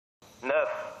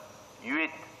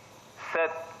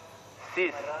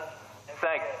6,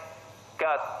 5,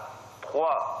 4,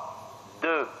 3,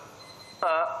 2,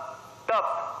 1, top.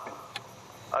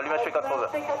 Allumage P80.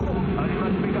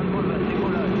 Allumage P80,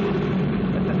 décollage.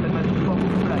 SSMS for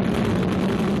flight.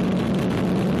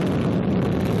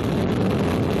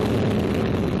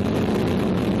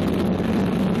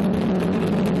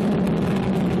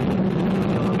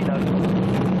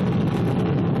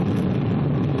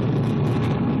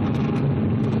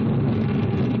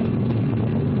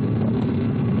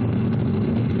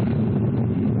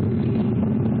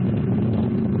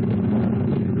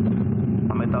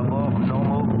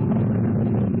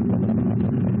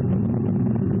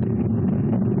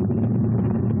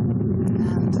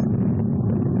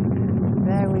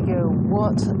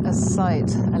 What a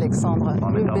sight, Alexandre.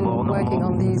 You've been working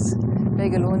on these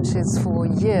Vega launches for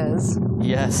years.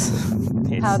 Yes.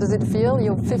 How does it feel?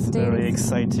 You're 15. It's very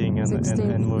exciting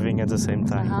and moving at the same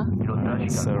time.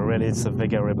 It's a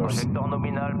Vega rebirth.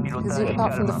 Because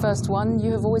apart from the first one,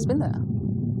 you have always been there.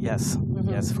 Yes,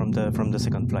 yes, from the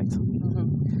second flight.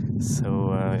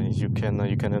 So you can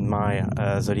admire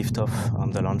the liftoff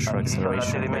on the launcher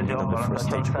acceleration landing on the first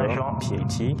stage burn,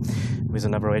 P80, with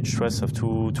an average thrust of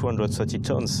 230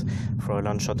 tons for a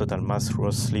launcher total mass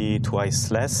roughly twice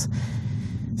less.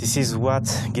 This is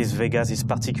what gives Vega this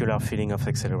particular feeling of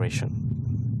acceleration.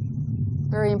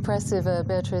 Very impressive,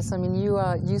 Beatrice. I mean, you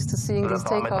are used to seeing these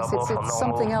takeoffs. It's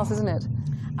something else, isn't it?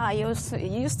 I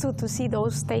used to see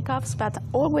those takeoffs, but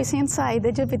always inside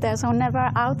the Jupiter, so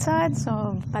never outside.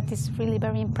 But it's really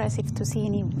very impressive to see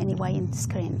anyway in the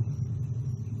screen.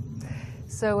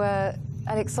 So,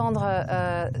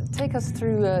 Alexandre, take us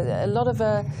through a lot of.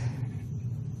 I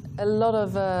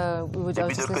was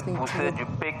just listening to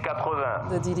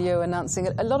the DDO announcing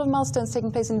a lot of milestones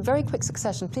taking place in very quick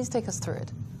succession. Please take us through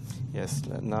it. Yes,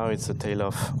 now it's the tail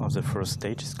off of the first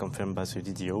stage. It's confirmed by the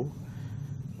DDO.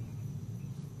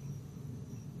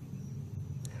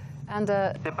 And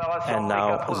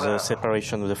now the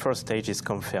separation of the first stage is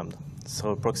confirmed. So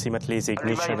approximately the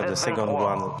ignition of the second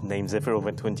one, named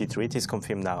 023, it is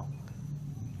confirmed now.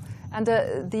 And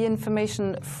the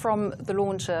information from the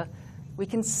launcher, we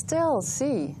can still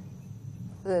see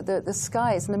the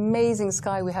sky. It's an amazing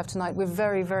sky we have tonight. We're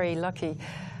very, very lucky.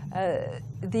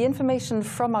 The information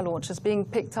from our launch is being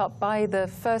picked up by the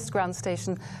first ground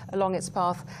station along its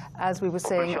path, as we were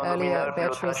saying earlier,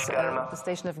 Beatrice, the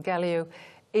station of Galileo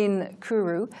in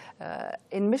Kourou.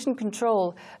 In mission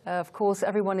control, of course,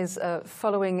 everyone is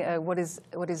following what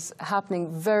is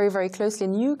happening very, very closely.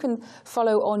 And you can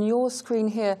follow on your screen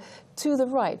here to the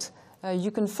right.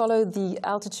 You can follow the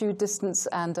altitude, distance,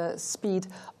 and speed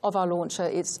of our launcher,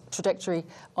 its trajectory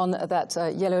on that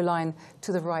yellow line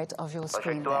to the right of your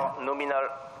screen there.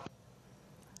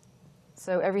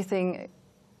 So everything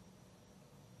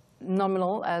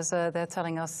nominal, as they're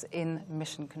telling us in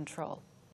mission control.